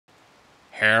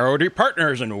Howdy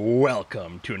partners, and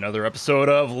welcome to another episode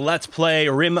of Let's Play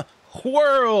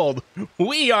Rimworld.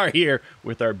 We are here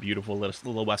with our beautiful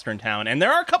little western town, and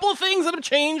there are a couple of things that have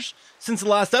changed since the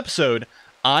last episode.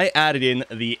 I added in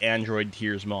the Android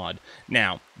Tiers mod.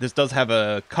 Now, this does have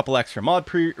a couple extra mod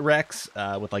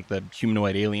prereqs with like the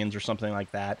humanoid aliens or something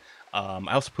like that. I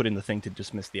also put in the thing to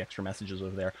dismiss the extra messages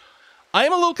over there. I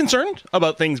am a little concerned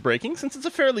about things breaking, since it's a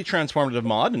fairly transformative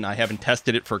mod, and I haven't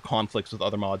tested it for conflicts with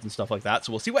other mods and stuff like that,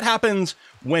 so we'll see what happens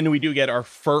when we do get our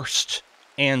first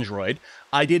Android.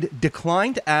 I did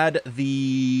decline to add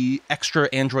the extra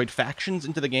Android factions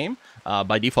into the game.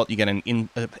 By default, you get an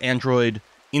Android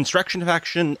Insurrection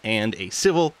faction and a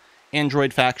Civil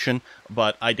Android faction,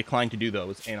 but I declined to do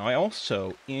those. And I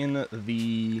also, in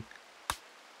the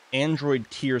Android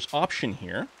Tiers option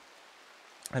here,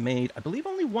 I made, I believe,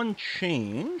 only one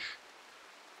change,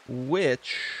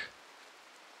 which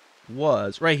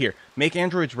was right here. Make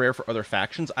androids rare for other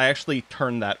factions. I actually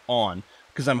turned that on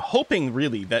because I'm hoping,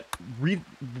 really, that we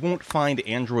won't find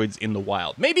androids in the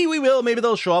wild. Maybe we will. Maybe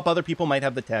they'll show up. Other people might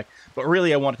have the tech. But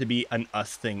really, I want it to be an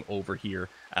us thing over here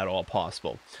at all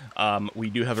possible. We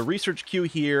do have a research queue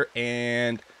here,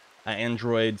 and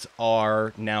androids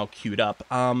are now queued up.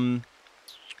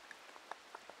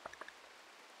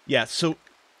 Yeah, so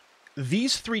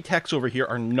these three techs over here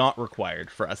are not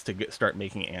required for us to start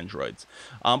making androids.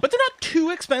 But they're not too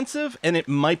expensive, and it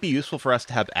might be useful for us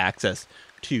to have access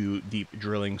to deep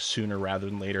drilling sooner rather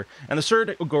than later. And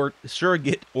the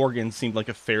surrogate organs seemed like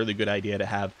a fairly good idea to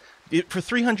have. For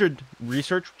 300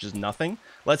 research, which is nothing,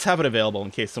 let's have it available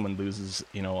in case someone loses,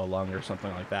 a lung or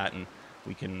something like that, and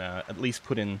we can at least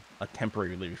put in a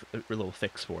temporary little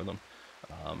fix for them.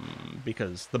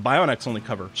 Because the bionics only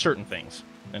cover certain things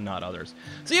and not others.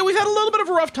 So yeah, we've had a little bit of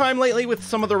a rough time lately with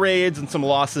some of the raids and some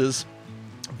losses,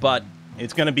 but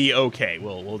it's going to be okay.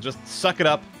 We'll just suck it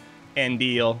up and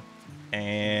deal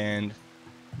and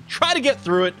try to get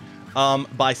through it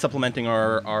by supplementing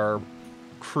our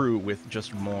crew with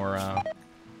just more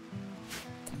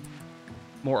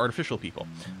artificial people.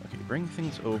 Okay, bring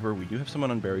things over. We do have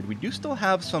someone unburied. We do still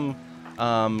have some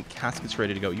caskets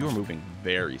ready to go. You are moving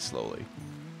very slowly.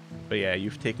 But yeah,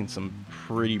 you've taken some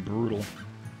pretty brutal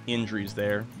injuries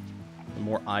there. And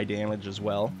more eye damage as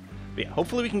well. But yeah,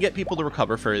 hopefully we can get people to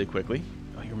recover fairly quickly.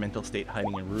 Oh, your mental state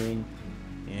hiding in a room.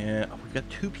 Yeah, oh, we've got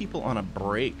 2 people on a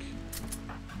break.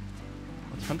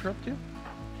 What's Hunter up to?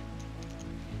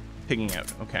 Pigging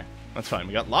out. Okay, that's fine.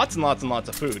 We got lots and lots and lots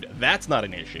of food. That's not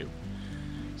an issue.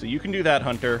 So you can do that,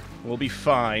 Hunter. We'll be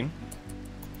fine.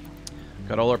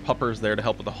 Got all our puppers there to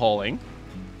help with the hauling.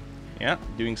 Yeah,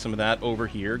 doing some of that over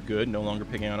here. Good, no longer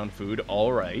picking out on food.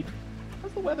 All right.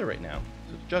 How's the weather right now?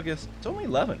 So it's only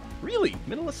 11. Really?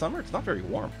 Middle of summer? It's not very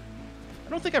warm. I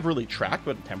don't think I've really tracked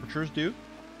what the temperatures do.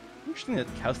 Interesting that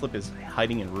Cowslip is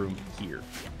hiding in a room here.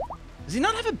 Does he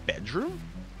not have a bedroom?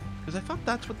 Because I thought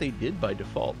that's what they did by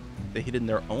default. They hid in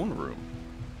their own room.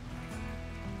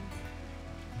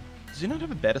 Does he not have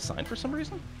a bed assigned for some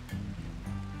reason?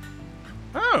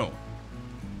 Oh!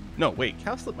 No, wait,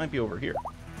 Cowslip might be over here.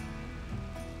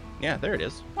 Yeah, there it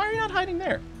is. Why are you not hiding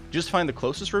there? Just find the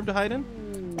closest room to hide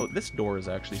in? Oh, this door is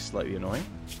actually slightly annoying.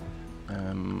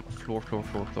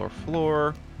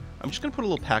 Floor. I'm just gonna put a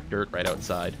little packed dirt right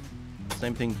outside.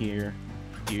 Same thing here,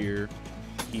 here.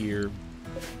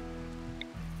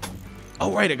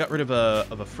 Oh, right, I got rid of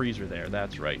a freezer there.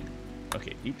 That's right.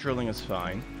 Okay, deep drilling is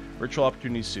fine. Ritual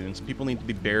opportunities soon. Some people need to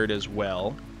be buried as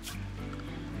well.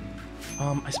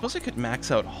 I suppose I could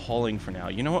max out hauling for now.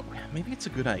 You know what? Maybe it's a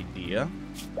good idea.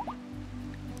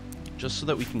 Just so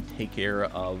that we can take care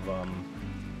of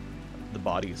the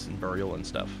bodies and burial and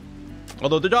stuff.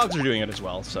 Although the dogs are doing it as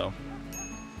well, so.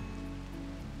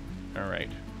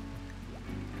 Alright.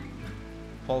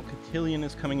 Paul Cotillion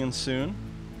is coming in soon.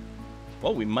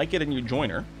 Well, we might get a new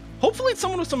joiner. Hopefully it's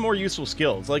someone with some more useful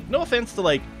skills. Like, no offense to,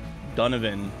 like,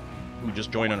 Donovan, who just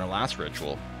joined on our last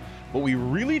ritual. But we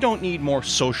really don't need more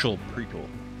social pre-tool.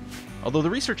 Although the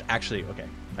research, actually, okay,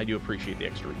 I do appreciate the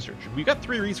extra research. We've got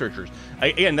 3 researchers.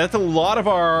 Again, that's a lot of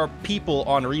our people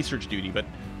on research duty, but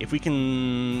if we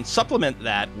can supplement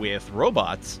that with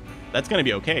robots, that's going to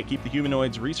be okay. Keep the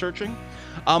humanoids researching.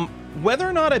 Whether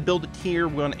or not I build a tier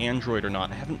 1 android or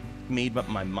not, I haven't made up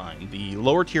my mind. The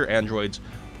lower tier androids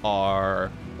are,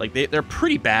 like, they're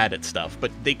pretty bad at stuff,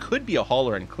 but they could be a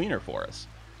hauler and cleaner for us,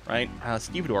 right?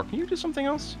 Stevedore, can you do something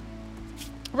else?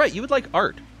 Right, you would like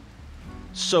art.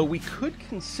 So we could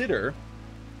consider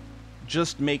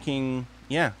just making,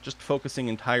 yeah, just focusing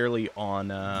entirely on,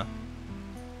 what's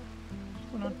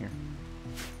going on here?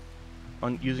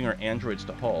 On using our androids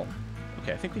to haul.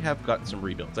 Okay, I think we have gotten some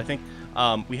rebuilds. I think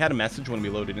we had a message when we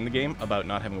loaded in the game about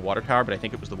not having a water tower, but I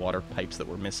think it was the water pipes that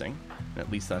were missing. And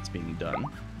at least that's being done.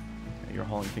 Okay, you're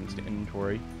hauling things to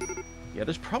inventory. Yeah,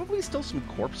 there's probably still some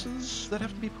corpses that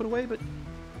have to be put away, but...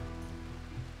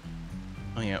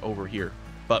 Oh yeah, over here.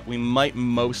 But we might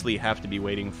mostly have to be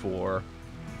waiting for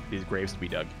these graves to be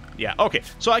dug. Yeah, okay.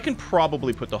 So I can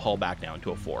probably put the hull back down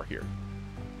to a 4 here.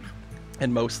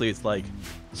 And mostly it's like,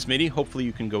 Smitty, hopefully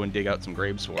you can go and dig out some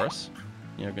graves for us.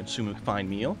 You know, consume a fine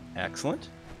meal. Excellent.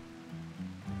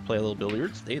 Play a little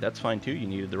billiards. Hey, that's fine too. You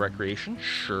needed the recreation.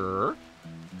 Sure.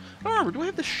 I don't remember, do we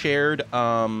have the shared,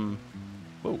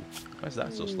 Whoa, why is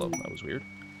that so slow? That was weird.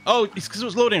 Oh, it's because it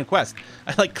was loading a quest.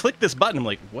 I, like, clicked this button. I'm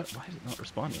like, what? Why is it not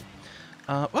responding?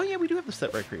 Oh, yeah, we do have the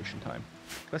set recreation time.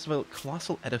 Quest of a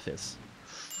Colossal Edifice.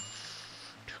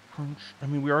 I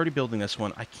mean, we're already building this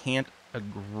one. I can't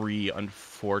agree,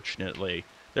 unfortunately.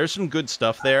 There's some good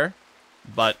stuff there,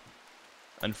 but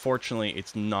unfortunately,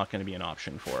 it's not going to be an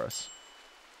option for us.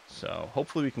 So,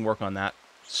 hopefully we can work on that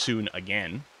soon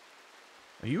again.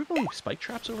 Are you building spike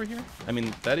traps over here? I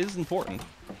mean, that is important.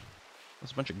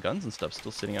 There's a bunch of guns and stuff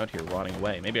still sitting out here rotting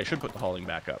away. Maybe I should put the hauling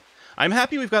back up. I'm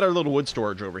happy we've got our little wood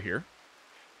storage over here.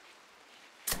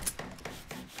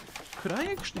 Could I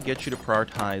actually get you to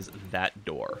prioritize that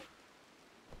door?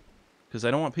 Because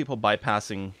I don't want people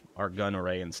bypassing our gun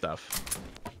array and stuff.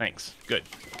 Thanks. Good.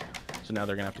 So now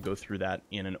they're going to have to go through that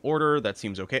in an order. That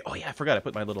seems okay. Oh, yeah, I forgot. I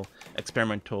put my little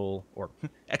experimental or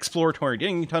exploratory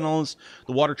digging tunnels.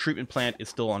 The water treatment plant is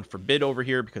still on forbid over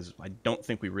here because I don't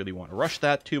think we really want to rush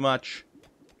that too much.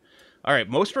 All right,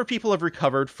 most of our people have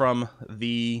recovered from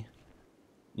the,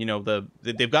 you know,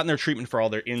 they've gotten their treatment for all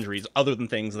their injuries other than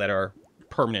things that are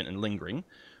permanent and lingering,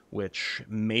 which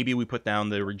maybe we put down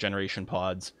the regeneration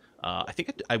pods. I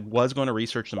think I was going to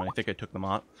research them, and I think I took them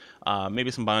out. Maybe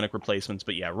some bionic replacements,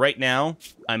 but yeah, right now,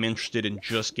 I'm interested in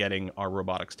just getting our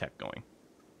robotics tech going.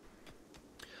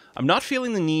 I'm not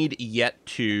feeling the need yet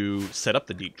to set up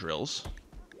the deep drills.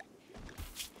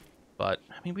 But,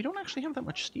 I mean, we don't actually have that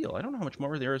much steel. I don't know how much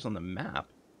more there is on the map.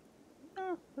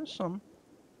 There's some.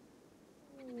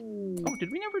 Oh, did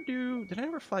I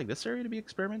never flag this area to be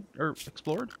explored?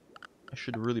 I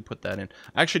should really put that in.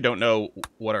 I actually don't know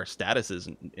what our status is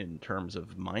in terms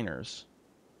of miners.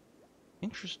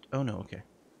 Oh, no, okay.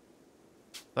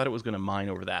 Thought it was going to mine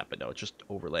over that, but no, it's just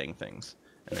overlaying things.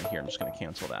 And then here, I'm just going to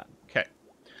cancel that. Okay.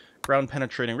 Ground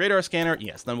penetrating radar scanner.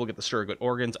 Yes, then we'll get the surrogate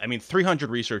organs. I mean, 300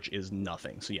 research is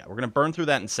nothing. So yeah, we're going to burn through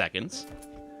that in seconds.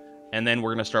 And then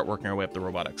we're going to start working our way up the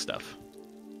robotic stuff.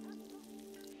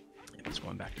 It's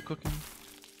going back to cooking.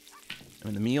 I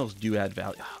mean, the meals do add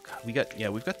value. Oh, God,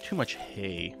 we've got too much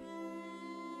hay.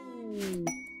 I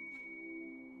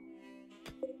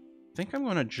think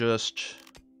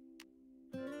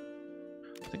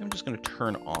I'm just going to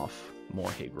turn off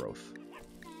more hay growth.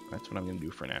 That's what I'm going to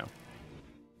do for now.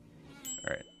 All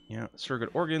right, yeah, surrogate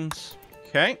organs.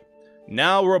 Okay,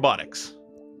 now robotics.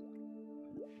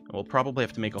 We'll probably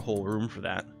have to make a whole room for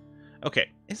that. Okay,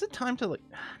 is it time to, like...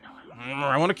 No,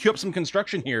 I want to queue up some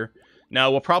construction here.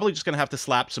 Now, we're probably just going to have to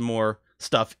slap some more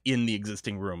stuff in the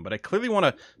existing room. But I clearly want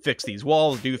to fix these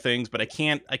walls, do things, but I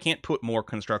can't put more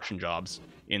construction jobs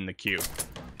in the queue.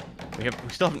 We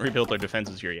still haven't rebuilt our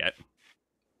defenses here yet.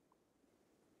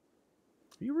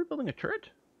 Are you rebuilding a turret?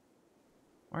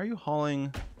 Why are you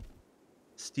hauling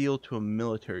steel to a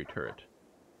military turret?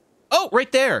 Oh,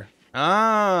 right there!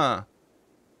 Ah!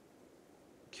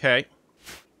 Okay.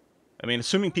 I mean,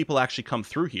 assuming people actually come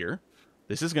through here,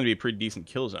 this is going to be a pretty decent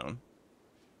kill zone.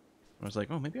 I was like,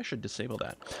 oh, maybe I should disable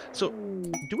that. So,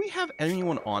 do we have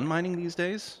anyone on mining these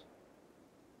days?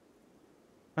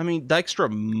 I mean,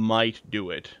 Dykstra might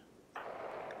do it.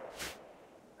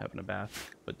 Having a bath.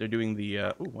 But they're doing the...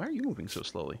 Oh, why are you moving so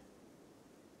slowly?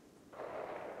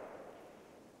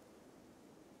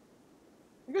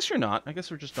 I guess you're not. I guess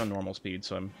we're just on normal speed,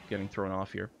 so I'm getting thrown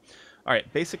off here. All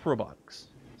right, basic robotics.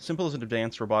 Simple as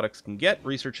advanced robotics can get.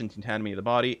 Research into anatomy of the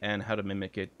body and how to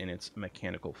mimic it in its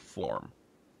mechanical form.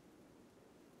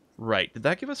 Right. Did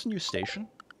that give us a new station?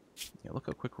 Yeah, look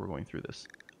how quick we're going through this.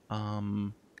 So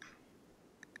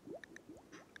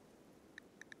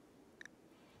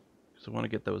I want to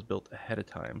get those built ahead of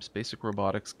time. So basic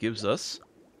robotics gives us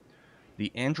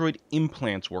the Android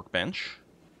implants workbench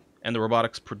and the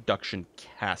robotics production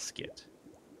casket.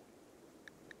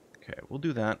 Okay, we'll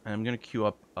do that. I'm going to queue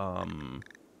up... I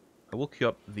will queue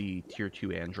up the Tier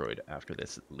 2 Android after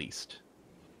this, at least.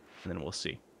 And then we'll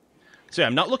see. So yeah,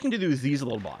 I'm not looking to do these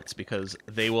little bots, because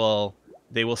they will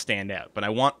stand out. But I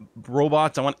want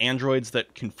robots, I want androids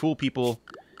that can fool people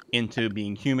into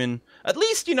being human. At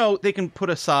least, you know, they can put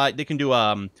aside, they can do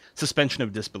suspension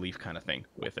of disbelief kind of thing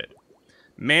with it.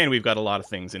 Man, we've got a lot of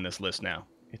things in this list now.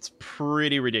 It's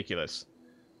pretty ridiculous.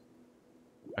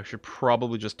 I should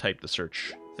probably just type the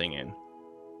search thing in.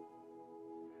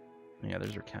 Yeah,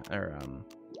 there's our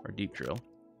deep drill.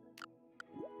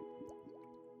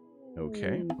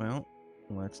 Okay, well,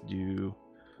 let's do...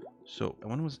 So,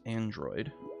 one was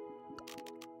Android.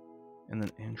 And then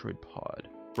Android pod.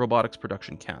 Robotics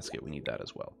production casket, we need that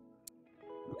as well.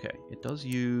 Okay, it does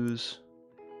use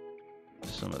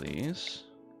some of these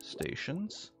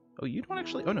stations. Oh, you don't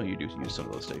actually... Oh, no, you do use some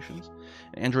of those stations.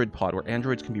 An Android pod, where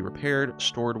androids can be repaired,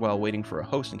 stored while waiting for a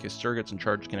host in case surrogates and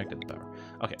charged connected to power.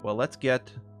 Okay, well, let's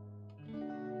get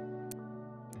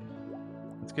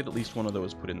at least one of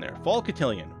those put in there. Fall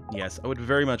Cotillion. Yes, I would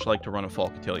very much like to run a Fall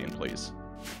Cotillion, please.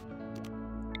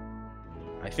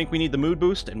 I think we need the mood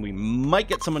boost, and we might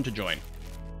get someone to join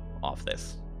off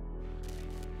this.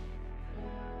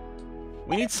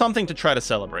 We need something to try to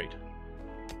celebrate.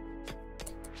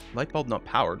 Light bulb not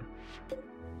powered.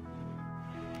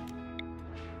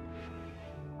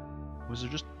 Was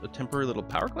there just a temporary little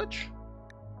power glitch?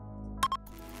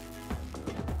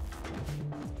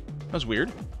 That was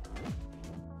weird.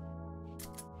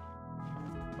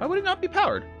 Why would it not be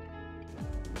powered?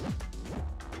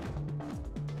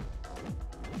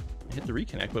 I hit the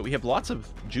reconnect, but we have lots of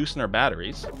juice in our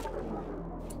batteries.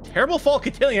 Terrible Fall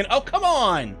Cotillion. Oh, come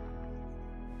on!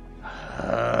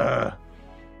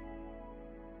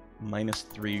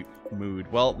 -3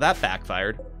 mood. Well, that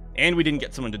backfired. And we didn't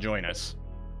get someone to join us.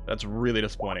 That's really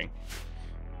disappointing.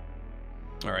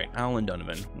 Alright, Alan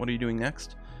Donovan. What are you doing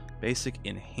next? Basic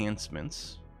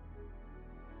enhancements.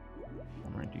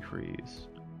 Armor defreeze.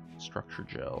 Structure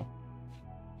gel.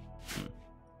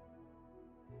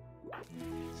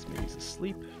 Smitty's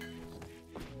asleep.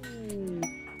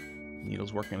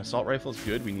 Needles working on assault rifles.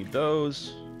 Good, we need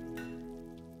those.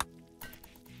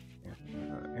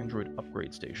 Android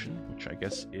upgrade station, which I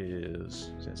guess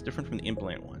is... It's different from the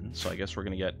implant one, so I guess we're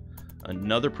going to get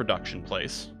another production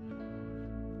place.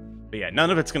 But yeah, none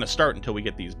of it's going to start until we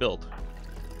get these built.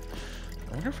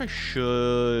 I wonder if I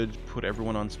should put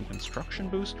everyone on some construction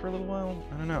boost for a little while?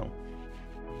 I don't know.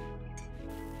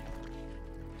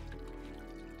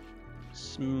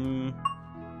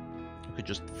 I could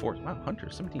just force... Wow, Hunter,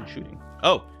 17 shooting.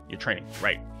 Oh, you're training.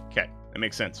 Right. Okay, that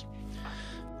makes sense.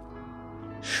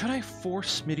 Should I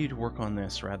force Smitty to work on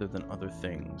this rather than other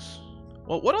things?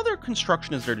 Well, what other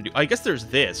construction is there to do? I guess there's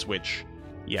this, which...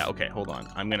 Yeah, okay, hold on.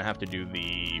 I'm going to have to do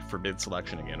the forbid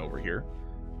selection again over here.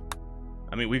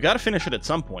 I mean, we've got to finish it at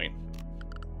some point.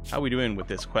 How are we doing with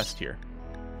this quest here?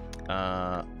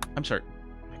 I'm sorry.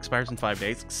 Expires in 5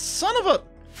 days. Son of a...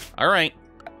 Alright.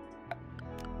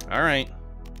 Alright.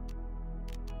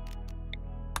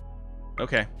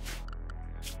 Okay.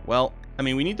 Well, I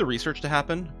mean, we need the research to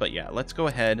happen, but yeah, let's go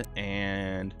ahead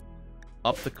and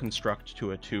up the construct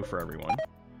to a 2 for everyone.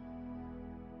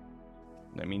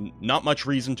 I mean, not much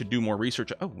reason to do more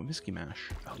research. Oh, Whiskey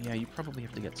Mash. Oh, yeah, you probably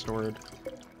have to get stored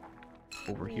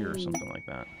over here or something like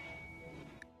that.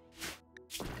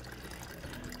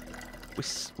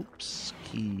 Oops.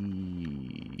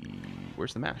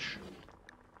 Where's the mash?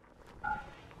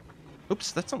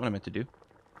 Oops, that's not what I meant to do.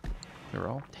 They're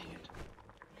all... Dang it.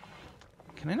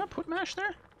 Can I not put mash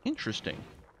there? Interesting.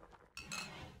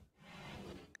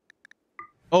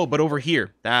 Oh, but over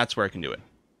here. That's where I can do it.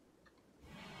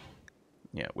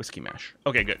 Yeah, whiskey mash.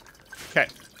 Okay, good. Okay.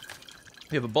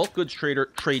 We have a bulk goods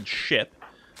trade ship.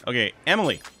 Okay,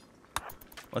 Emily.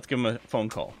 Let's give him a phone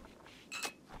call.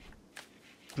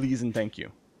 Please and thank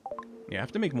you. Yeah, I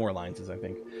have to make more alliances, I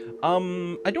think.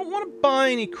 I don't want to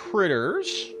buy any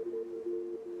critters.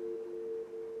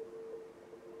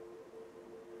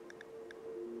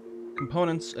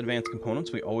 Components, advanced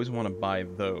components. We always want to buy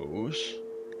those.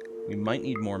 We might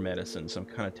need more medicine, so I'm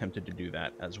kind of tempted to do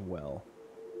that as well.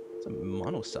 It's a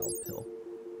monocell pill.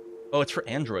 Oh, it's for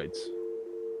androids.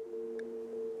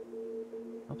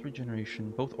 Health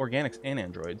regeneration, both organics and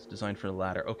androids, designed for the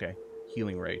latter. Okay,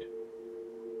 healing rate.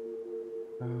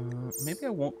 Maybe I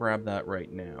won't grab that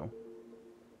right now.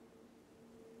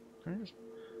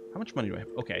 How much money do I have?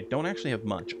 Okay, I don't actually have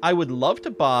much. I would love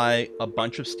to buy a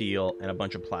bunch of steel and a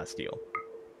bunch of plasteel,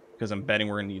 because I'm betting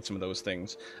we're going to need some of those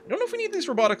things. I don't know if we need these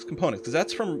robotics components, because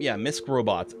that's from, yeah, Misk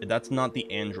Robots. That's not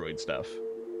the android stuff.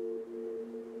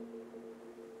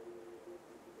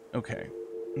 Okay.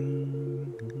 If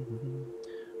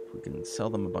we can sell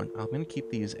them a bunch... I'm going to keep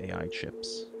these AI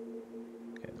chips.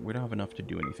 Okay, we don't have enough to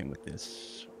do anything with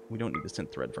this. We don't need the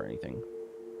synth thread for anything.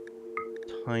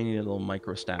 Tiny little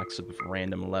micro stacks of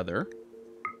random leather.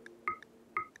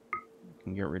 We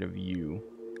can get rid of you.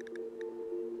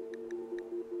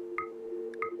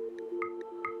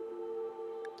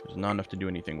 There's not enough to do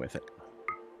anything with it.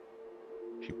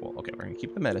 Cheap wool. Okay, we're going to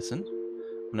keep the medicine.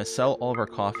 I'm going to sell all of our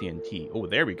coffee and tea. Oh,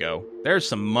 there we go. There's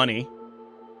some money.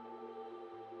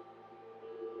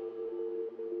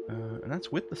 And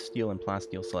that's with the steel and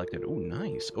plasteel selected. Oh,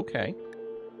 nice. Okay.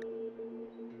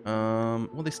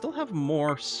 Well, they still have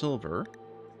more silver.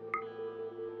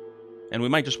 And we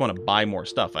might just want to buy more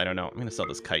stuff. I don't know. I'm going to sell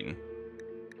this chitin.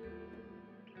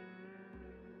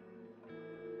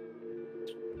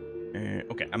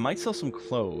 Okay, I might sell some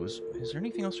clothes. Is there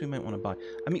anything else we might want to buy?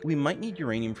 I mean, we might need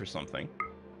uranium for something.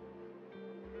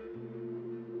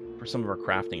 For some of our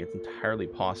crafting, it's entirely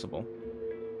possible.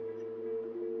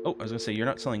 Oh, I was going to say, you're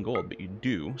not selling gold, but you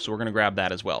do, so we're going to grab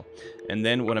that as well. And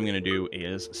then what I'm going to do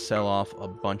is sell off a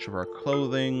bunch of our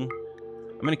clothing.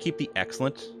 I'm going to keep the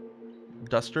excellent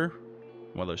duster.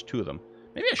 Well, there's 2 of them.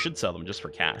 Maybe I should sell them just for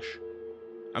cash.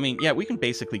 I mean, yeah, we can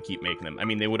basically keep making them. I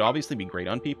mean, they would obviously be great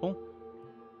on people.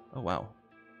 Oh, wow.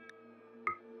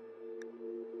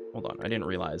 Hold on, I didn't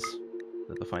realize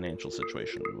that the financial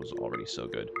situation was already so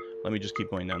good. Let me just keep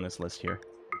going down this list here.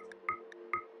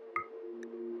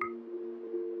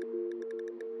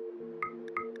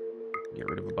 Get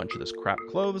rid of a bunch of this crap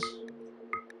clothes.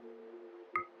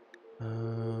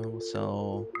 We'll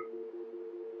sell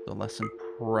the less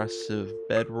impressive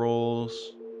bedrolls.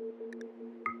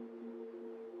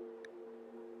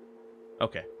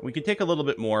 Okay, we could take a little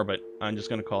bit more, but I'm just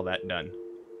going to call that done.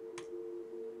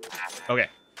 Okay,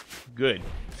 good.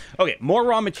 Okay, more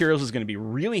raw materials is going to be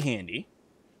really handy.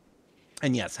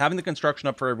 And yes, having the construction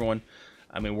up for everyone,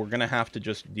 I mean, we're going to have to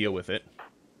just deal with it.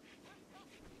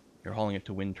 You're hauling it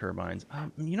to wind turbines.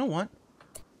 You know what?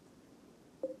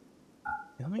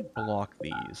 Let me block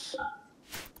these.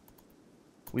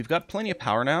 We've got plenty of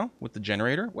power now with the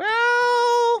generator.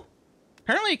 Well,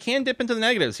 apparently it can dip into the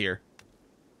negatives here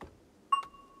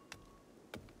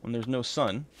when there's no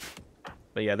sun.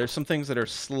 But yeah, there's some things that are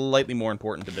slightly more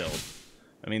important to build.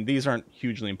 I mean, these aren't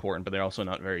hugely important, but they're also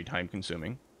not very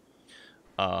time-consuming.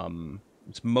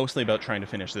 It's mostly about trying to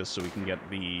finish this so we can get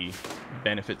the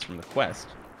benefits from the quest.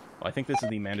 Well, I think this is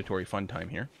the mandatory fun time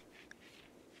here.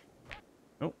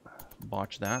 Oh,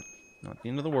 botch that. Not the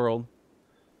end of the world.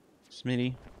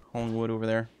 Smitty, hauling wood over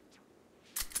there.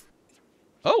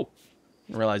 Oh!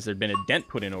 I realized there'd been a dent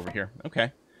put in over here.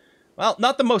 Okay. Well,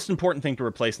 not the most important thing to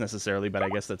replace necessarily, but I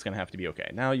guess that's going to have to be okay.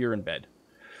 Now you're in bed.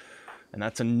 And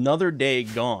that's another day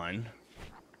gone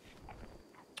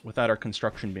without our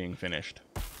construction being finished.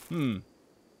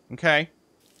 Okay.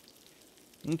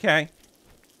 Okay.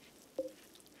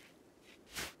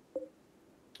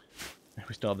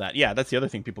 We still have that. Yeah, that's the other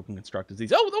thing people can construct is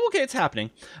these. Oh, okay, it's happening.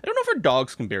 I don't know if our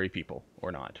dogs can bury people or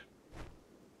not.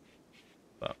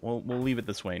 But we'll leave it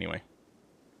this way anyway.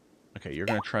 Okay, you're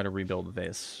going to try to rebuild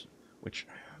this, which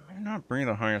may not bring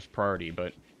the highest priority,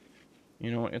 but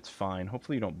you know, it's fine.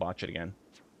 Hopefully you don't botch it again.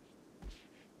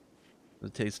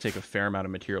 It takes a fair amount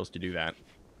of materials to do that.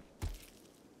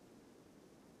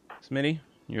 Smitty,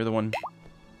 you're the one.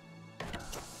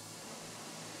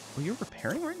 Oh, you're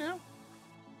repairing right now?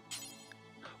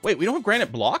 Wait, we don't have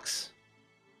granite blocks?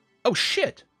 Oh,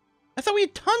 shit. I thought we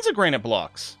had tons of granite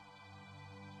blocks.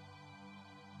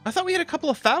 I thought we had a couple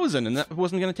of thousand, and that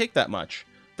wasn't going to take that much.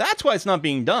 That's why it's not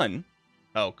being done.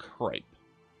 Oh, cripe.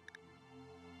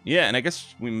 Yeah, and I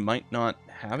guess we might not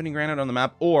have any granite on the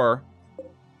map, or...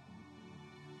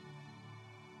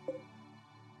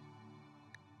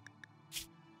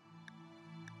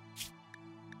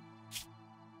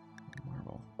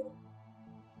 marble.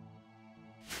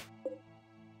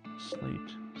 Slate,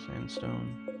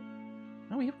 sandstone.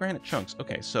 Oh, we have granite chunks.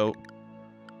 Okay, so...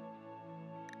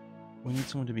 we need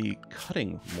someone to be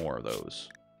cutting more of those.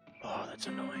 Oh, that's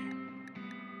annoying.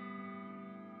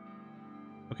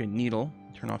 Okay, Needle,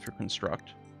 turn off your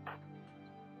construct.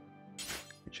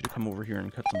 Get you to come over here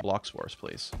and cut some blocks for us,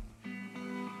 please.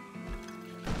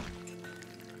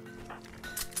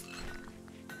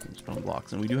 Stone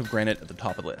blocks, and we do have granite at the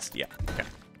top of the list. Yeah, okay.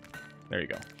 There you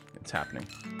go. It's happening.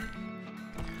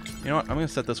 You know what? I'm going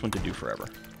to set this one to do forever.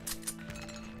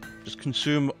 Just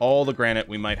consume all the granite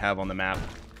we might have on the map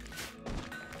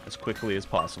as quickly as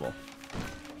possible.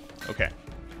 Okay.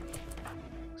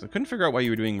 So I couldn't figure out why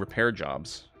you were doing repair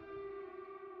jobs.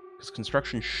 Because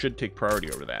construction should take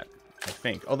priority over that, I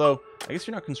think. Although, I guess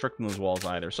you're not constructing those walls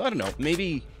either. So I don't know.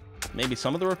 Maybe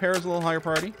some of the repair is a little higher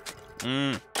priority?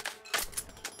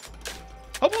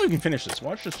 Hopefully we can finish this.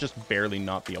 Watch us just barely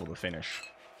not be able to finish.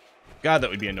 God, that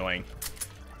would be annoying.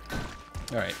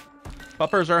 Alright.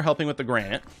 Puppers are helping with the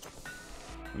granite.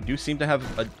 We do seem to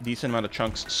have a decent amount of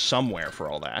chunks somewhere for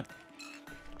all that.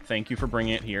 Thank you for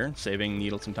bringing it here, saving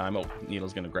Needle some time. Oh,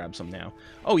 Needle's going to grab some now.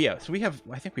 Oh, yeah, so we have...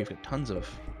 I think we've got tons of...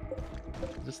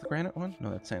 is this the granite one? No,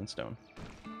 that's sandstone.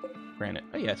 Granite.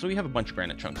 Oh, yeah, so we have a bunch of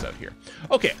granite chunks out here.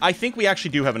 Okay, I think we actually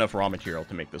do have enough raw material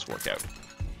to make this work out.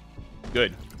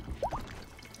 Good.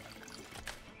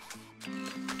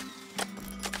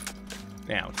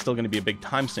 Now, it's still going to be a big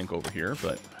time sink over here,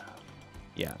 but...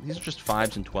 yeah, these are just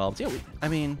 5s and 12s. Yeah, I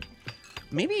mean...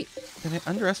 maybe... did I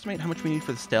underestimate how much we need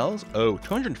for the stels? Oh,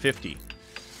 250.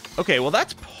 Okay, well,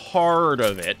 that's part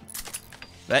of it.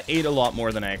 That ate a lot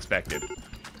more than I expected.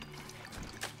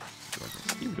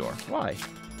 Door. Why?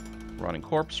 Rotting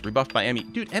corpse. Rebuffed by Emmy.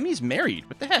 Dude, Emmy's married.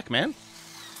 What the heck, man?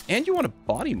 And you want a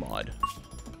body mod.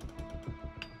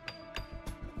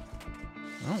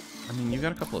 Well, I mean, you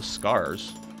got a couple of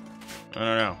scars. I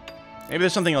don't know. Maybe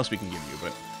there's something else we can give you,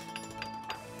 but...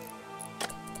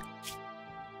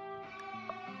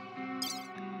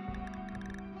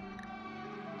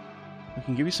 we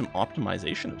can give you some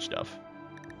optimization of stuff.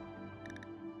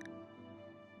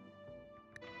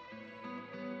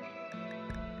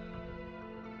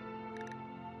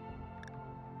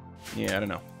 Yeah, I don't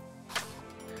know.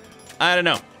 I don't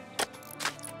know.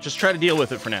 Just try to deal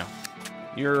with it for now.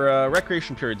 Your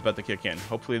recreation period's about to kick in.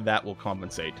 Hopefully that will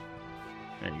compensate.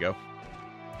 There you go.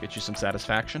 Get you some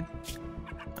satisfaction.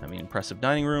 I mean, impressive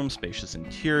dining room, spacious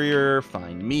interior,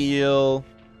 fine meal.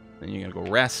 Then you're going to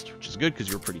go rest, which is good because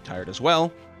you're pretty tired as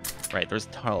well. Right, there's a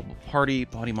tolerable party,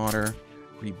 body modder,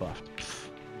 rebuffed.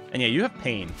 And yeah, you have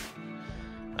pain.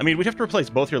 I mean, we'd have to replace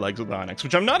both your legs with Onyx,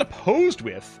 which I'm not opposed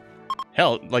with.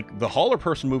 Hell, like, the hauler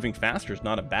person moving faster is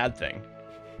not a bad thing.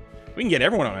 We can get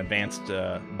everyone on advanced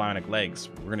bionic legs.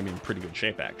 We're going to be in pretty good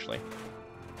shape, actually.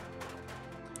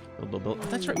 Build, build, build. Oh,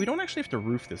 that's right, we don't actually have to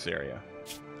roof this area.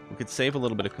 We could save a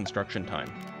little bit of construction time.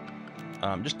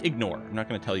 Just ignore. I'm not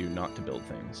going to tell you not to build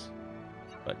things.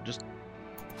 But just...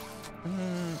 I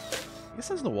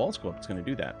guess as the walls go up, it's going to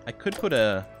do that. I could put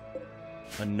a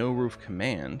no-roof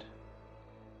command.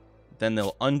 Then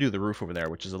they'll undo the roof over there,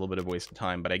 which is a little bit of a waste of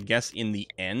time. But I guess in the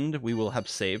end, we will have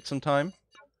saved some time.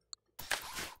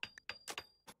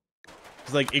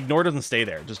 Because, like, ignore doesn't stay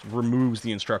there. It just removes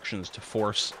the instructions to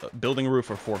force building a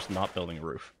roof or force not building a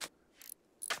roof.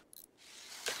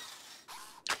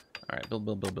 All right, build,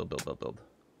 build, build, build, build, build, build.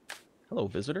 Hello,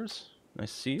 visitors.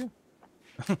 Nice to see you.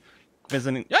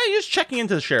 Visiting. Yeah, you're just checking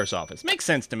into the sheriff's office. Makes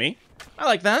sense to me. I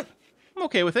like that. I'm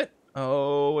okay with it.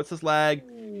 Oh, what's this lag?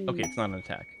 Okay, it's not an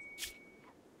attack.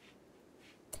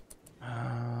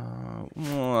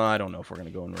 Well, I don't know if we're going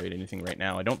to go and raid anything right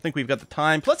now. I don't think we've got the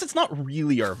time. Plus, it's not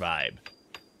really our vibe.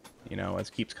 You know, as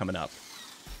it keeps coming up.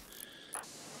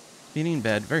 Being in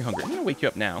bed, very hungry. I'm going to wake you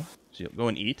up now. So you'll go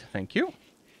and eat. Thank you. And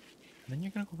then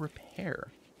you're going to go repair.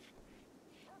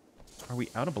 Are we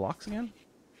out of blocks again?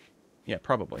 Yeah,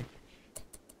 probably.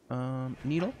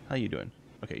 Needle, how you doing?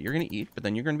 Okay, you're going to eat, but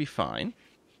then you're going to be fine.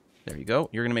 There you go.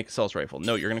 You're going to make a Cells rifle.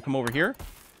 No, you're going to come over here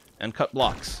and cut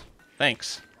blocks.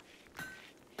 Thanks.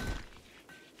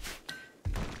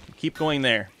 Keep going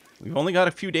there. We've only got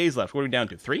a few days left. What are we down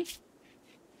to? 3?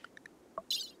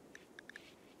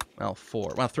 Well,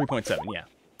 4. Well, 3.7, yeah.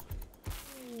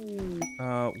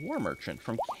 War Merchant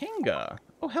from Kanga.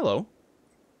 Oh, hello.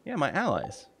 Yeah, my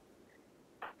allies.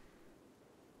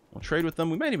 We'll trade with them.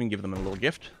 We might even give them a little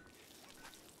gift.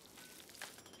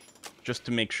 Just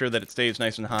to make sure that it stays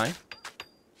nice and high.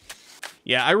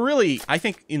 Yeah, I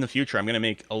think in the future I'm going to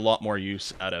make a lot more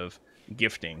use out of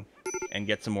gifting and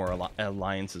get some more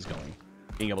alliances going.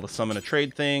 Being able to summon a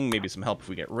trade thing, maybe some help if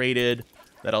we get raided.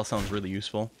 That all sounds really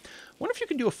useful. I wonder if you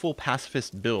could do a full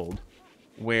pacifist build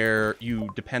where you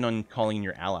depend on calling in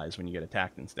your allies when you get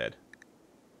attacked instead.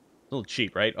 A little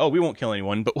cheap, right? Oh, we won't kill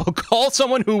anyone, but we'll call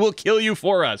someone who will kill you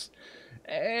for us.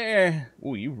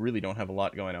 Ooh, you really don't have a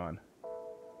lot going on.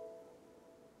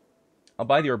 I'll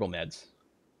buy the herbal meds,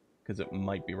 because it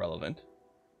might be relevant.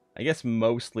 I guess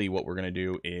mostly what we're going to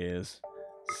do is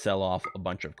sell off a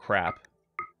bunch of crap.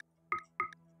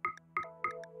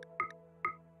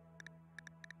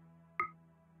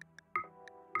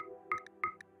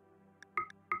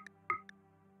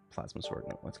 Plasma sword,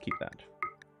 no, let's keep that.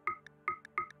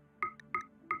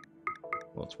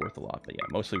 Well, it's worth a lot, but yeah,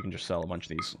 mostly we can just sell a bunch of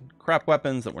these crap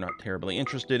weapons that we're not terribly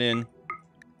interested in.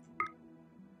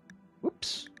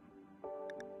 Whoops.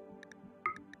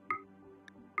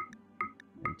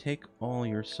 And take all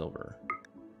your silver.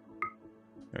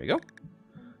 There we go.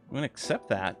 I'm going to accept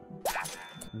that.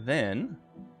 Then,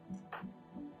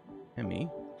 Emmy,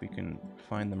 if we can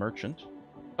find the merchant.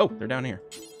 Oh, they're down here.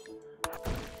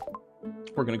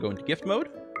 We're going to go into gift mode.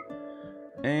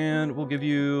 And we'll give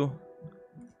you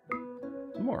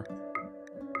some more.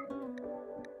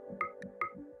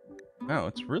 Wow,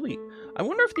 it's really... I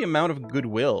wonder if the amount of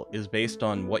goodwill is based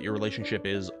on what your relationship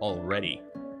is already.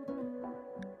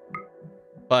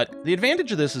 But the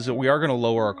advantage of this is that we are going to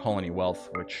lower our colony wealth,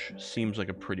 which seems like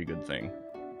a pretty good thing.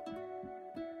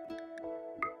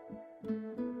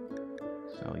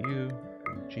 Sell you,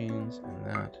 jeans, and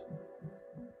that.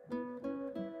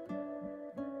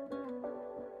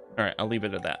 Alright, I'll leave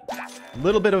it at that. A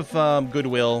little bit of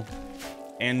goodwill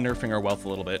and nerfing our wealth a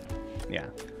little bit. Yeah,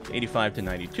 85 to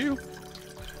 92.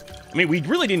 I mean, we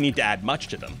really didn't need to add much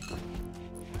to them.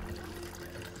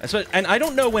 And I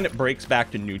don't know when it breaks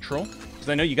back to neutral.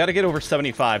 Because I know you got to get over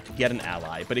 75 to get an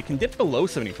ally, but it can dip below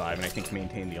 75 and I think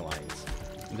maintain the alliance.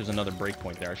 And there's another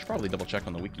breakpoint there. I should probably double check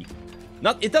on the wiki.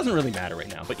 It doesn't really matter right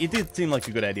now, but it did seem like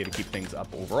a good idea to keep things up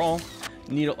overall.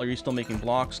 Needle, are you still making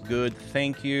blocks? Good,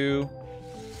 thank you.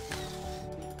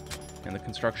 And the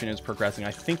construction is progressing. I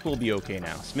think we'll be okay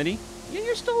now. Smitty? Yeah,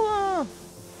 you're still, oh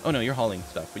no, you're hauling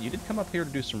stuff, but you did come up here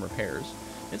to do some repairs.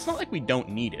 It's not like we don't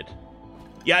need it.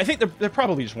 Yeah, I think there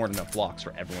probably just weren't enough blocks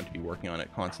for everyone to be working on it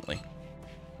constantly.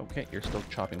 Okay, you're still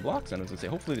chopping blocks, and as I say,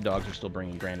 hopefully the dogs are still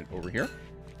bringing granite over here.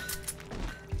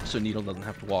 So Needle doesn't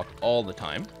have to walk all the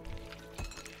time.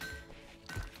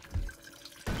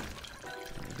 There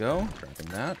we go, dropping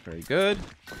that, very good.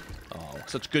 Oh,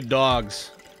 such good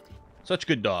dogs. Such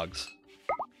good dogs.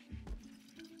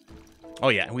 Oh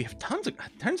yeah, and we have tons of,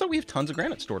 turns out we have tons of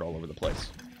granite stored all over the place.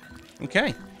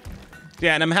 Okay.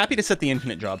 Yeah, and I'm happy to set the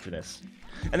infinite job for this.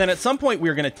 And then at some point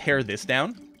we're going to tear this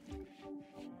down.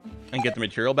 And get the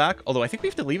material back. Although I think we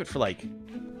have to leave it for like... Do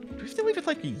we have to leave it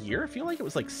like a year? I feel like it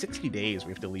was like 60 days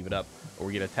we have to leave it up. Or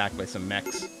we get attacked by some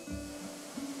mechs.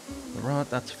 The rot,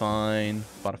 that's fine.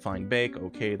 Bought a fine bake.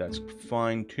 Okay, that's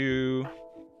fine too.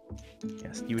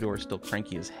 Yeah, Stevedore is still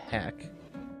cranky as heck.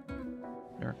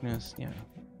 Darkness, yeah.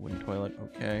 Wooden toilet,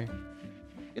 okay.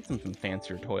 Get some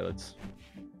fancier toilets.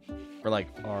 For like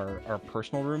our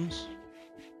personal rooms.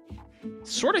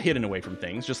 Sort of hidden away from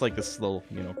things, just like this little,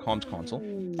 you know, comms console.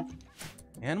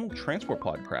 Animal transport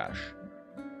pod crash.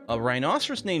 A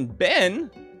rhinoceros named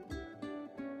Ben?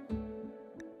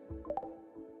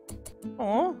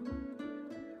 Aw.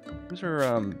 Who's our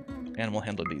animal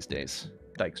handler these days?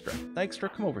 Dykstra.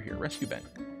 Dykstra, come over here. Rescue Ben.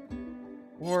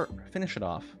 Or finish it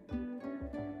off.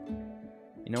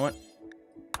 You know what?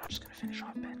 I'm just gonna finish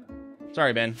off Ben.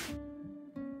 Sorry, Ben.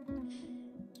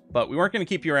 But we weren't going to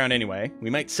keep you around anyway. We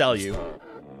might sell you.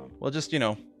 We'll just, you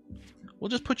know, we'll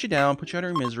just put you down, put you out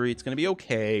of your misery. It's going to be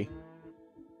okay.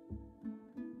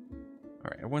 All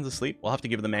right, everyone's asleep. We'll have to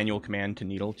give the manual command to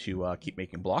Needle to keep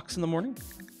making blocks in the morning.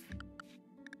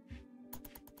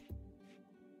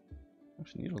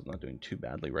 Actually, Needle's not doing too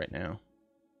badly right now.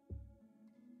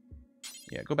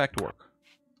 Yeah, go back to work.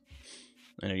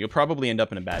 I know, you'll probably end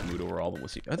up in a bad mood overall, but we'll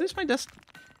see. Oh, there's my desk.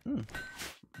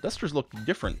 Dusters look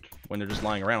different when they're just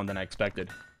lying around than I expected.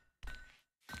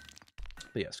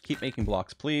 But yes, keep making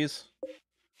blocks, please.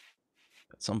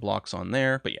 Got some blocks on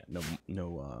there, but yeah,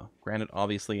 no granite,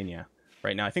 obviously, and yeah.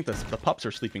 Right now, I think the pups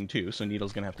are sleeping too, so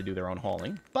Needle's going to have to do their own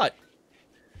hauling. But,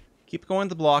 keep going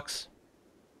to blocks.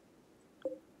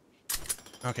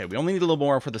 Okay, we only need a little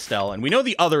more for the Stell, and we know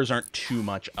the others aren't too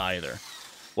much either.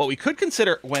 What we could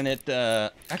consider when it...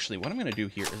 actually, what I'm going to do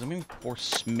here is I'm going to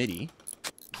force Smitty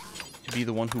to be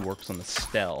the one who works on the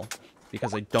Stell,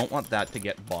 because I don't want that to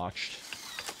get botched,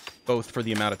 both for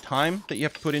the amount of time that you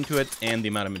have to put into it and the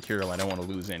amount of material. I don't want to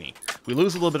lose any. If we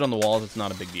lose a little bit on the walls, it's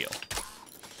not a big deal.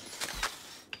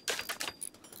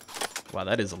 Wow,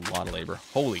 that is a lot of labor.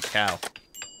 Holy cow.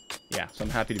 Yeah, so I'm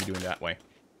happy to be doing that way.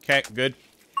 Okay, good.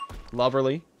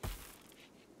 Loverly.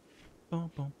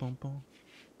 Boom, boom, boom, boom.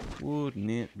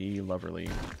 Wouldn't it be loverly?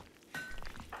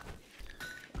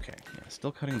 Okay, yeah,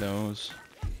 still cutting those.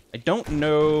 I don't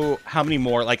know how many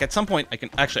more. Like, at some point, I can...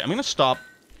 Actually, I'm going to stop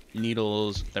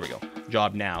Needle's... There we go.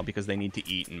 Job now, because they need to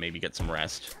eat and maybe get some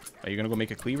rest. Are you going to go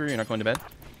make a cleaver? You're not going to bed?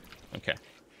 Okay.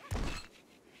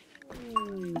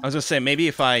 I was going to say, maybe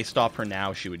if I stop her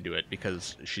now, she would do it,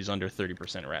 because she's under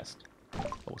 30% rest.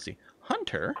 But we'll see.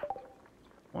 Hunter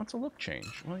wants a look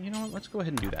change. Well, you know what? Let's go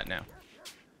ahead and do that now.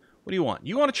 What do you want?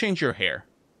 You want to change your hair.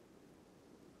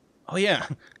 Oh, yeah.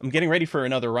 I'm getting ready for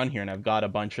another run here, and I've got a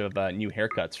bunch of new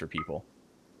haircuts for people.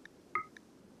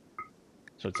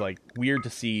 So it's, like, weird to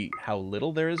see how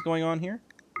little there is going on here.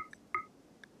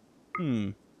 I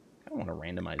don't want a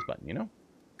randomize button, you know?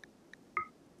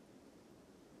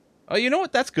 Oh, you know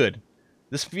what? That's good.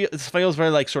 This feels very,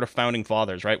 like, sort of Founding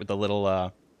Fathers, right? With the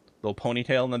little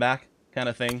ponytail in the back kind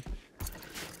of thing.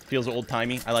 Feels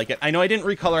old-timey. I like it. I know I didn't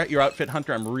recolor your outfit,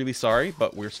 Hunter. I'm really sorry,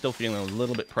 but we're still feeling a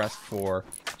little bit pressed for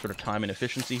sort of time and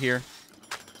efficiency here.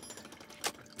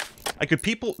 I could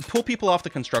pull people off the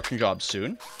construction job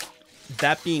soon,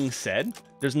 That being said,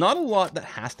 there's not a lot that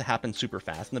has to happen super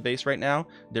fast in the base right now.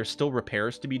 There's still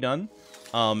repairs to be done.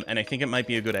 And I think it might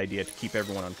be a good idea to keep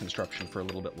everyone on construction for a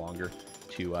little bit longer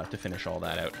to finish all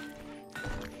that out.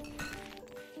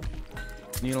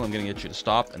 Needle, I'm going to get you to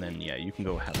stop, and then, yeah, you can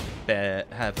go have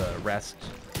a rest,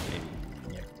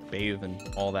 maybe bathe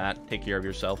and all that, take care of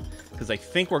yourself, because I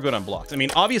think we're good on blocks. I mean,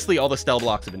 obviously, all the stell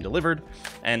blocks have been delivered,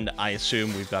 and I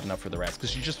assume we've got enough for the rest,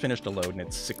 because you just finished a load, and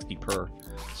it's 60 per,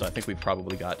 so I think we've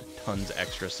probably got tons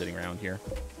extra sitting around here.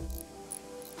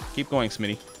 Keep going,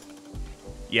 Smitty.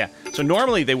 Yeah, so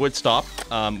normally they would stop.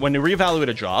 When they reevaluate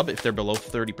a job, if they're below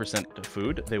 30% of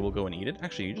food, they will go and eat it.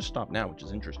 Actually, you just stop now, which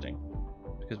is interesting.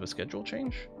 Because of a schedule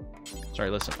change? Sorry,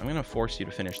 listen, I'm going to force you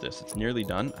to finish this. It's nearly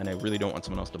done, and I really don't want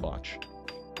someone else to botch.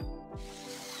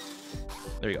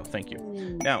 There you go, thank you.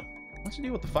 Now, what's the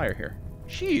deal with the fire here?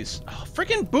 Jeez, oh,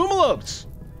 freaking boomalopes!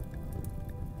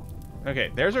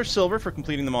 Okay, there's our silver for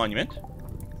completing the monument.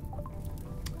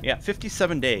 Yeah,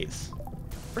 57 days.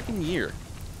 Freaking year.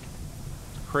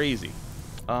 Crazy.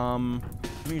 Let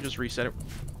me just reset it.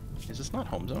 Is this not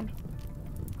home zoned?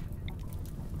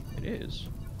 It is.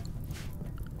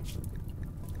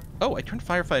 Oh, I turned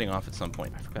firefighting off at some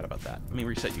point. I forgot about that. Let me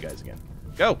reset you guys again.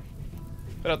 Go!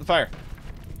 Put out the fire.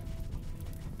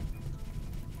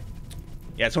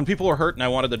 Yeah, it's when people were hurt and I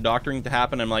wanted the doctoring to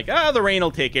happen. I'm like, the rain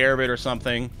will take care of it or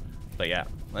something. But yeah,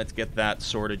 let's get that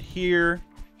sorted here.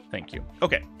 Thank you.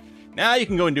 Okay, now you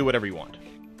can go and do whatever you want.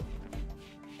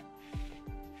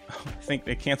 I think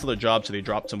they canceled their job, so they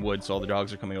dropped some wood, so all the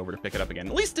dogs are coming over to pick it up again.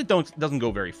 At least it doesn't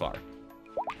go very far.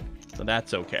 So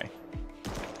that's okay.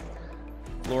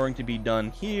 Flooring to be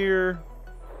done here.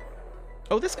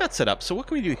 Oh, this got set up. So what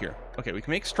can we do here? Okay, we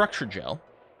can make structure gel.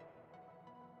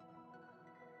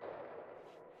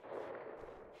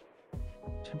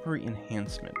 Temporary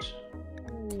enhancement.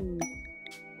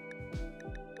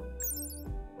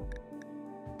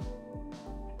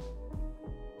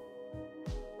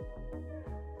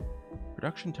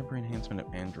 Production temporary enhancement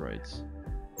of androids.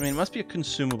 I mean, it must be a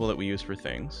consumable that we use for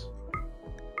things.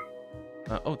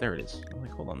 Oh, there it is. I'm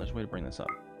like, hold on, there's a way to bring this up.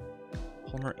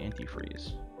 Polymer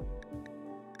antifreeze.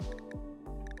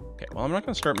 Okay, well, I'm not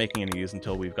going to start making any of these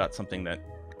until we've got something that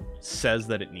says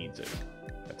that it needs it.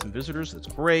 Got some visitors, that's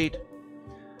great.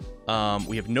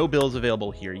 We have no bills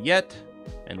available here yet.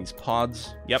 And these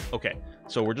pods, yep, okay.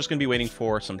 So we're just going to be waiting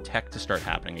for some tech to start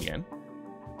happening again.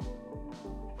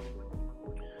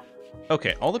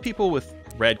 Okay, all the people with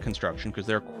red construction, because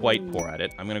they're quite poor at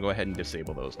it, I'm going to go ahead and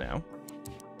disable those now.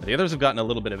 The others have gotten a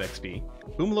little bit of XP.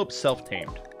 Boomlope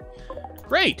self-tamed.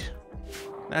 Great!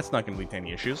 That's not going to lead to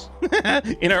any issues.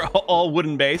 In our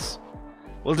all-wooden base.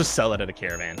 We'll just sell it at a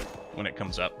caravan when it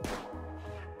comes up.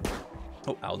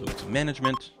 Oh, I'll do it to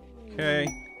management. Okay.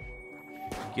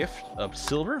 Gift of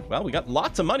silver. Well, we got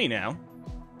lots of money now.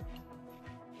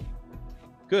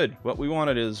 Good. What we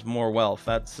wanted is more wealth.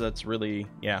 That's really,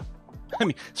 yeah. I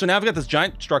mean, so now I've got this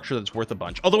giant structure that's worth a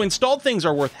bunch. Although installed things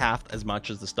are worth half as much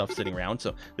as the stuff sitting around,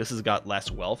 so this has got less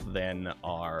wealth than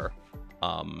our,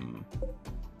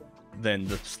 than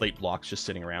the slate blocks just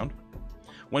sitting around.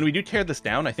 When we do tear this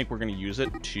down, I think we're going to use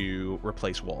it to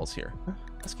replace walls here.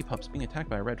 Husky pup's being attacked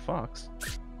by a red fox.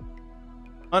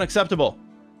 Unacceptable.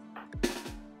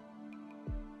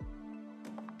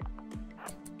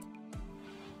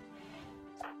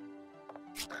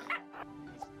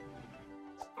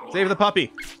 Save the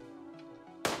puppy.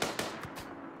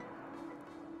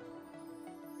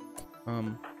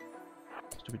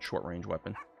 Stupid short-range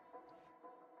weapon.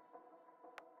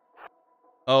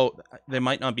 Oh, they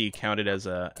might not be counted as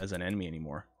an enemy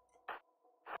anymore.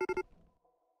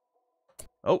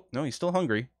 Oh, no, he's still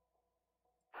hungry.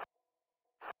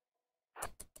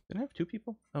 Did I have two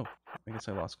people? Oh, I guess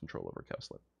I lost control over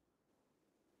Cowslip.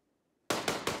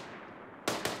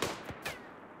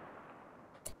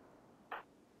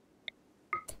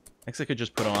 I guess I could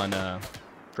just put on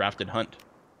Drafted Hunt.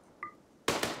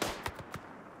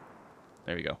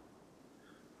 There we go.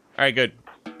 Alright, good.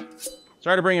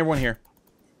 Sorry to bring everyone here.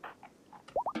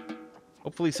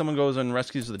 Hopefully someone goes and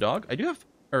rescues the dog. I do have...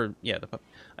 Or, yeah, the pup.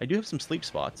 I do have some sleep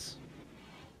spots.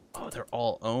 Oh, they're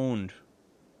all owned.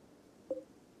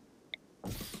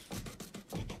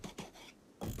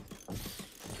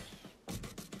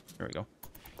 There we go.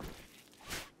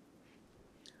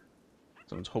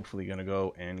 Someone's hopefully going to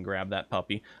go and grab that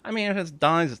puppy. I mean, if it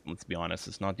dies, let's be honest,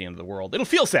 it's not the end of the world. It'll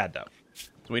feel sad, though.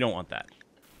 So we don't want that.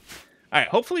 All right,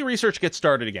 hopefully research gets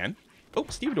started again. Oh,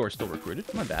 Stevedore's still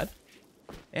recruited. My bad.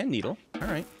 And Needle. All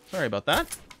right. Sorry about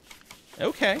that.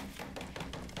 Okay.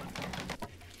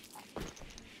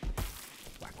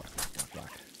 Whack, whack, whack, whack,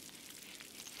 whack.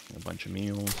 A bunch of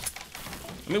meals.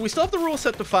 I mean, we still have the rule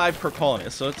set to 5 per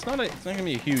colonist, so it's not going to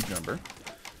be a huge number.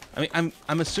 I mean,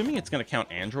 I'm assuming it's going to count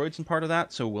androids in part of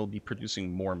that, so we'll be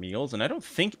producing more meals. And I don't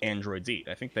think androids eat.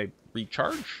 I think they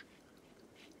recharge.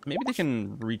 Maybe they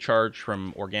can recharge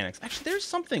from organics. Actually, there's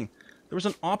something. There was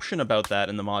an option about that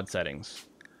in the mod settings.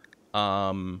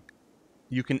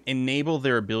 You can enable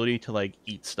their ability to, like,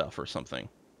 eat stuff or something.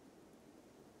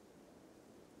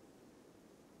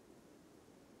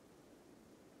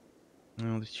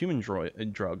 Oh, there's human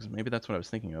drugs. Maybe that's what I was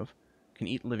thinking of. Can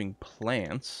eat living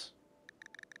plants.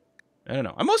 I don't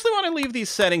know. I mostly want to leave these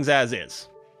settings as is.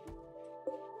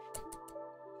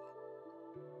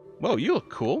 Whoa, you look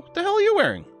cool. What the hell are you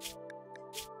wearing?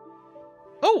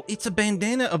 Oh, it's a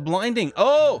bandana of blinding.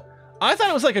 Oh, I thought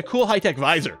it was like a cool high-tech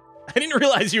visor. I didn't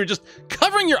realize you were just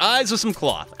covering your eyes with some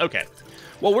cloth. Okay.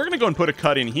 Well, we're going to go and put a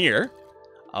cut in here.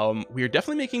 We are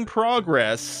definitely making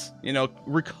progress, you know,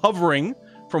 recovering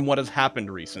from what has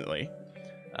happened recently.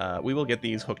 We will get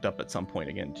these hooked up at some point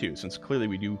again, too, since clearly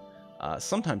we do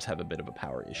sometimes have a bit of a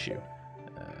power issue.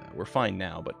 We're fine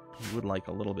now, but we would like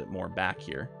a little bit more back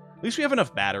here. At least we have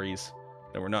enough batteries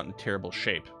that we're not in terrible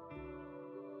shape.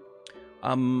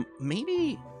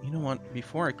 Maybe, you know what,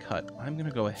 before I cut, I'm going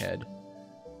to go ahead.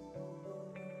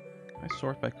 I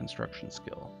sort by construction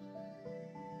skill.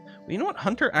 Well, you know what,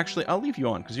 Hunter, actually, I'll leave you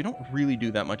on, because you don't really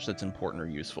do that much that's important or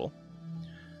useful.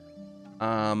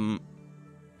 I'm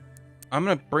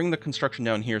going to bring the construction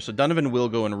down here, so Donovan will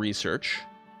go and research.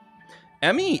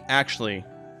 Emmy, actually...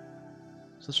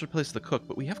 So let's replace the cook,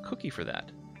 but we have Cookie for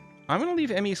that. I'm going to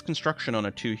leave Emmy's construction on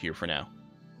a 2 here for now.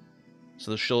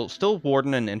 So she'll still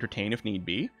warden and entertain if need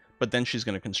be, but then she's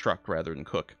going to construct rather than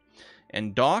cook.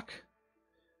 And Doc...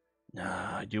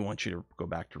 Nah, I do want you to go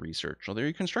back to research. Although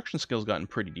your construction skills gotten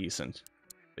pretty decent.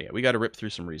 But yeah, we got to rip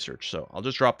through some research, so I'll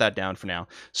just drop that down for now.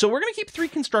 So we're going to keep 3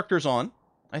 constructors on.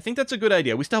 I think that's a good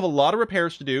idea. We still have a lot of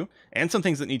repairs to do, and some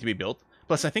things that need to be built.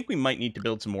 Plus, I think we might need to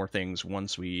build some more things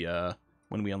once we,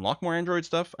 when we unlock more Android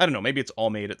stuff. I don't know, maybe it's all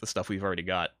made at the stuff we've already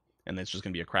got, and it's just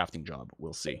going to be a crafting job.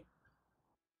 We'll see.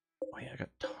 Oh yeah, I got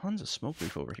tons of smoke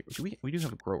leaf over here. We do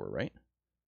have a grower, right?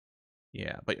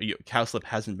 Yeah, but Cowslip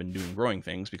hasn't been doing growing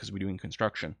things because we're doing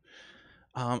construction.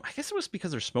 I guess it was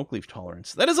because there's smoke leaf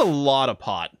tolerance. That is a lot of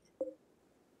pot.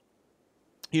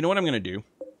 You know what I'm going to do?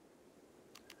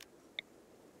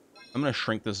 I'm going to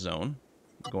shrink this zone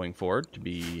going forward to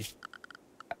be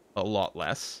a lot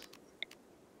less.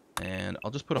 And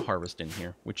I'll just put a harvest in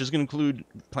here, which is going to include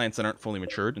plants that aren't fully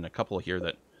matured and a couple here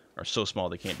that are so small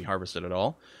they can't be harvested at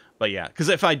all. But yeah, because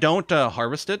if I don't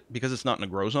harvest it, because it's not in a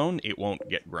grow zone, it won't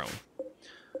get grown.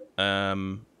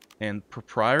 And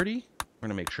priority, we're going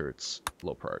to make sure it's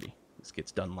low priority. This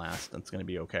gets done last. That's going to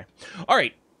be okay. All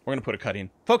right, we're going to put a cut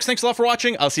in. Folks, thanks a lot for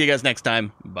watching. I'll see you guys next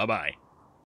time. Bye-bye.